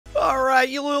right,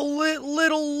 you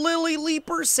little lily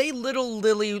leapers. Say little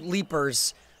lily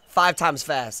leapers 5 times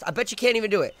fast. I bet you can't even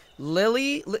do it.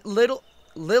 Little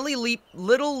lily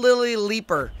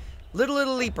leaper. Little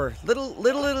lily.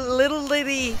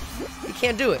 You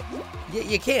can't do it.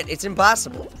 You can't. It's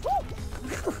impossible.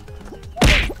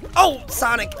 Oh,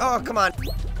 Sonic. Oh, come on.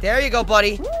 There you go,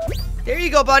 buddy. There you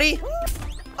go, buddy.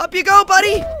 Up you go,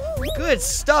 buddy. Good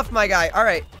stuff, my guy. All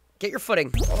right. Get your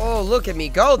footing. Oh, look at me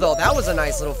go, though. That was a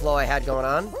nice little flow I had going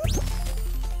on.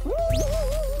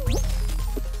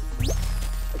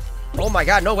 Oh, my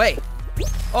God. No way.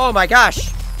 Oh, my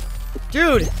gosh.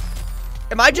 Dude.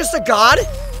 Am I just a god?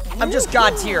 I'm just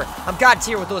god tier. I'm god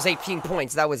tier with those 18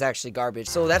 points. That was actually garbage.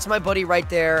 So that's my buddy right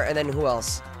there. And then who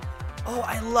else? Oh,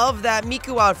 I love that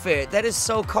Miku outfit. That is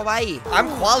so kawaii. I'm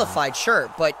qualified,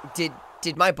 sure. But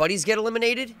did my buddies get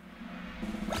eliminated?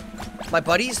 My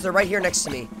buddies? They're right here next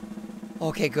to me.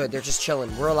 Okay, good. They're just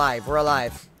chilling. We're alive. We're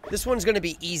alive. This one's going to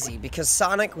be easy because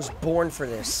Sonic was born for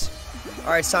this.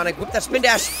 All right, Sonic. Whip that spin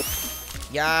dash.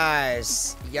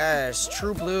 Yes. Yes.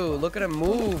 True blue. Look at him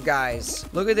move, guys.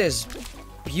 Look at this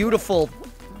beautiful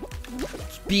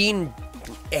bean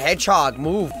hedgehog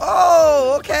move.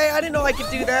 Oh, okay. I didn't know I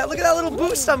could do that. Look at that little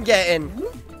boost I'm getting.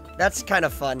 That's kind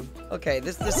of fun. Okay,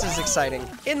 this is exciting.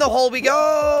 In the hole we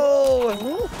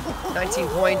go! 19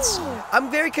 points. I'm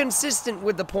very consistent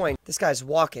with the point. This guy's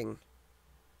walking.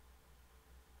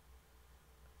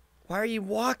 Why are you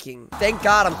walking? Thank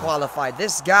God I'm qualified.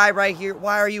 This guy right here,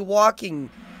 why are you walking?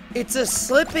 It's a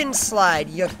slip and slide,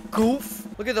 you goof.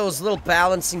 Look at those little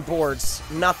balancing boards.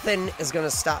 Nothing is gonna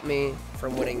stop me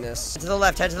from winning this. Head to the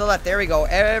left, head to the left. There we go.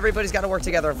 Everybody's gotta work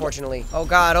together, unfortunately. Oh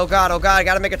God, oh God, oh God. I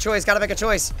gotta make a choice, gotta make a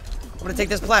choice. I'm gonna take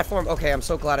this platform. Okay, I'm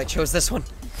so glad I chose this one.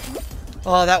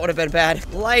 Oh, that would have been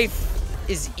bad. Life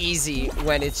is easy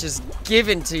when it's just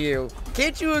given to you.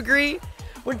 Can't you agree?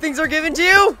 When things are given to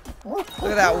you? Look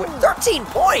at that. 13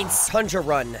 points! Tundra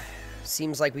run.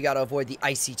 Seems like we gotta avoid the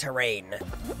icy terrain.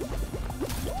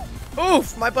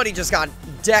 Oof! My buddy just got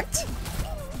decked.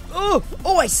 Ooh!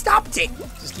 Oh, I stopped it!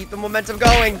 Just keep the momentum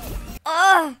going.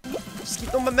 Just keep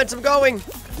the momentum going.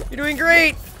 You're doing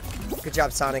great. Good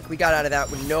job, Sonic. We got out of that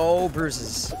with no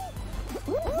bruises.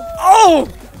 Oh!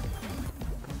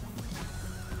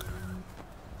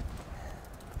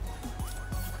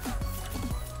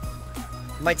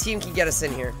 My team can get us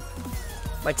in here.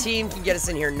 My team can get us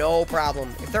in here, no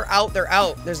problem. If they're out, they're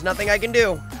out. There's nothing I can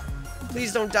do.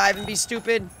 Please don't dive and be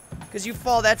stupid. Because you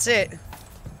fall, that's it.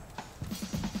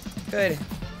 Good.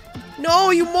 No,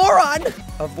 you moron!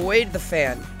 Avoid the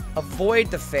fan.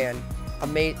 Avoid the fan.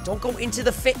 Don't go into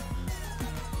the fan.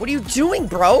 What are you doing,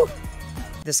 bro?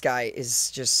 This guy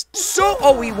is just so...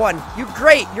 Oh, we won. You're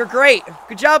great. You're great.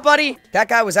 Good job, buddy. That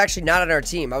guy was actually not on our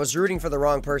team. I was rooting for the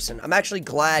wrong person. I'm actually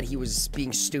glad he was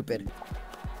being stupid.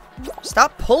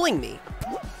 Stop pulling me.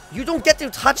 You don't get to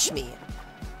touch me.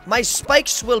 My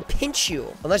spikes will pinch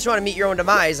you. Unless you want to meet your own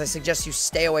demise, I suggest you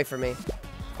stay away from me.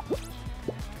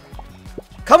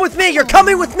 Come with me. You're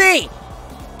coming with me.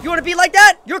 You want to be like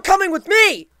that? You're coming with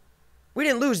me. We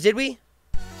didn't lose, did we?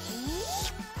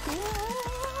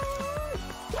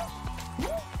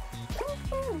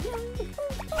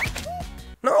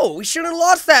 No, we shouldn't have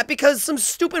lost that because some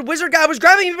stupid wizard guy was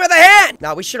grabbing me by the hand.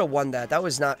 No, we should have won that. That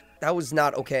was not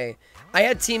okay. I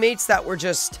had teammates that were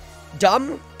just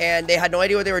dumb and they had no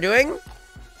idea what they were doing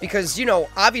because, you know,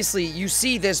 obviously you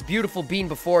see this beautiful bean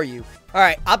before you. All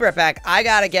right, I'll be right back. I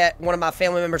gotta get one of my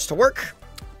family members to work.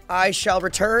 I shall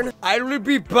return. I will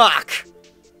be back.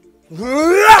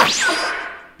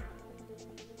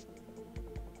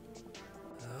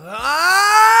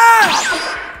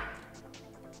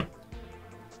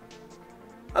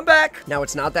 I'm back. Now,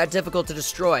 it's not that difficult to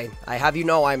destroy. I have you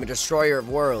know I'm a destroyer of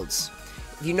worlds.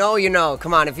 If you know, you know.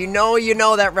 Come on, if you know, you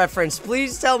know that reference.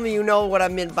 Please tell me you know what I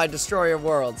meant by destroyer of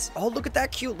worlds. Oh, look at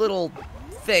that cute little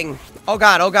thing. Oh,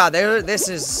 God, oh, God.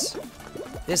 This...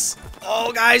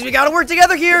 Oh, guys, we gotta work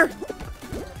together here.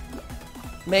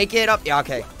 Make it up. Yeah,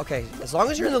 okay, okay. As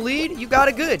long as you're in the lead, you got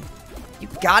it good. You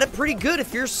got it pretty good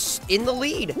if you're in the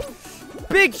lead.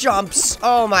 Big jumps.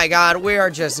 Oh my God, we are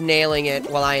just nailing it.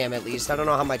 Well, I am at least. I don't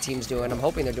know how my team's doing. I'm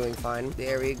hoping they're doing fine.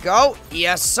 There we go.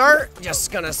 Yes, sir.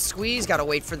 Just gonna squeeze. Gotta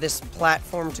wait for this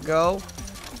platform to go.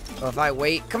 Oh, if I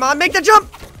wait. Come on, make the jump.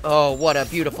 Oh, what a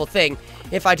beautiful thing.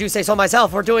 If I do say so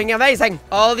myself, we're doing amazing.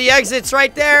 All the exits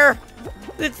right there.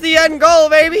 It's the end goal,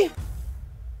 baby.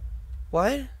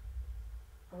 What?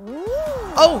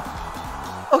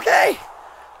 Oh. Okay.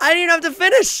 I didn't even have to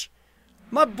finish.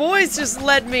 My boys just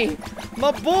led me.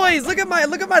 My boys, look at my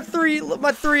three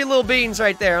little beans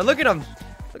right there. Look at them.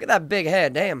 Look at that big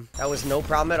head. Damn, that was no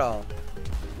problem at all.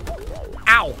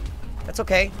 Ow. That's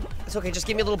okay. That's okay. Just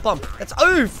give me a little bump. That's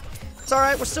oof. It's all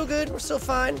right. We're still good. We're still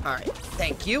fine. All right.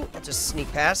 Thank you. I'll just sneak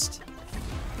past.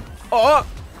 Oh.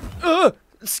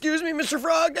 Excuse me, Mr.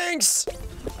 Frog. Thanks.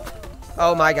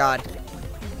 Oh my God.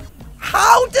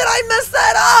 How did I mess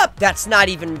that up? That's not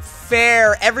even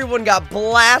fair. Everyone got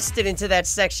blasted into that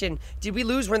section. Did we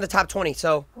lose? We're in the top 20,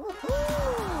 so.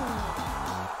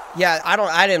 Yeah,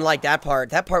 I didn't like that part.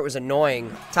 That part was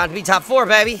annoying. Time to be top 4,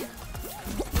 baby.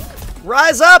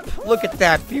 Rise up. Look at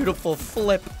that beautiful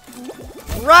flip.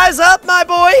 Rise up, my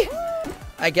boy.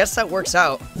 I guess that works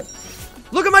out.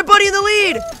 Look at my buddy in the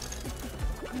lead.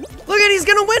 Look at, he's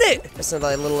gonna win it. That's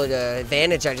another little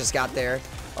advantage I just got there.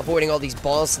 Avoiding all these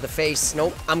balls to the face.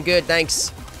 Nope, I'm good,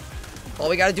 thanks. All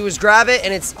we gotta do is grab it,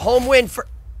 and it's home win for...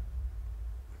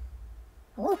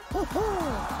 Oh,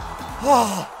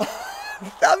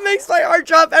 that makes my heart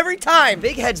drop every time.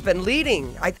 Big Head's been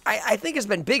leading. I think it's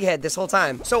been Big Head this whole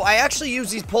time. So I actually use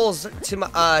these poles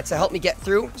to help me get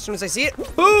through. As soon as I see it,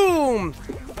 boom!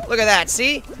 Look at that,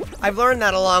 see? I've learned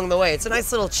that along the way. It's a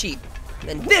nice little cheat.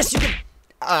 And this, you can...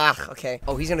 okay.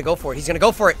 Oh, he's gonna go for it. He's gonna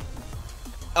go for it.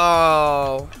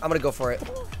 Oh, I'm gonna go for it.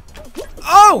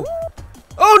 Oh!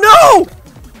 Oh no!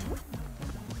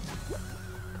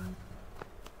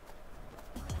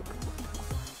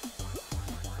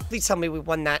 Please tell me we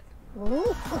won that.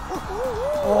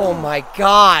 Oh my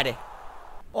God.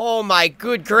 Oh my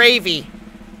good gravy.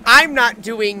 I'm not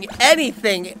doing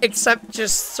anything except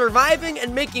just surviving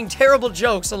and making terrible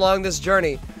jokes along this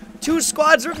journey. 2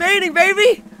 squads remaining,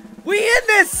 baby! We in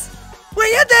this! We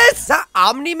in this! Is that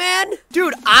Omni-Man?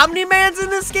 Dude, Omni-Man's in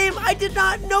this game? I did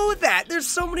not know that. There's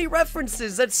so many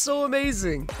references. That's so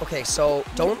amazing. Okay, so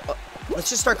don't... let's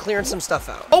just start clearing some stuff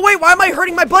out. Oh, wait, why am I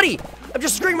hurting my buddy? I'm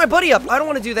just screwing my buddy up. I don't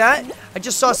want to do that. I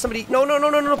just saw somebody... No, no, no,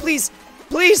 no, no, please.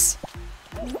 Please.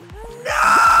 No!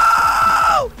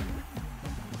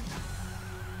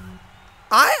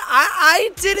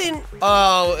 I didn't...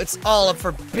 Oh, it's all up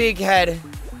for Big Head.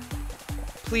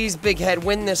 Please, Big Head,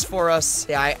 win this for us.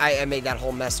 Yeah, I made that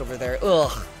whole mess over there.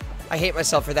 Ugh. I hate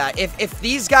myself for that. If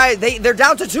these guys, they're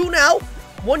down to 2 now.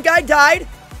 1 guy died.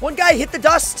 1 guy hit the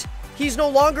dust. He's no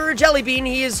longer a jelly bean.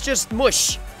 He is just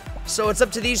mush. So it's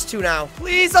up to these 2 now.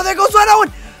 Please. Oh, there goes another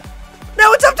one.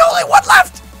 Now it's up to only 1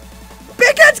 left.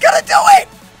 Big Head's gonna do it.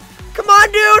 Come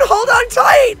on, dude. Hold on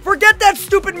tight. Forget that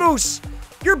stupid moose.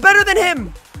 You're better than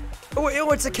him. Oh,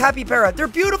 it's a capybara. They're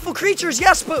beautiful creatures,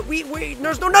 yes, but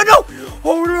there's no.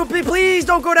 Oh, no, please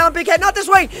don't go down, Big Head. Not this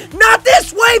way. Not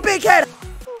this way, Big Head.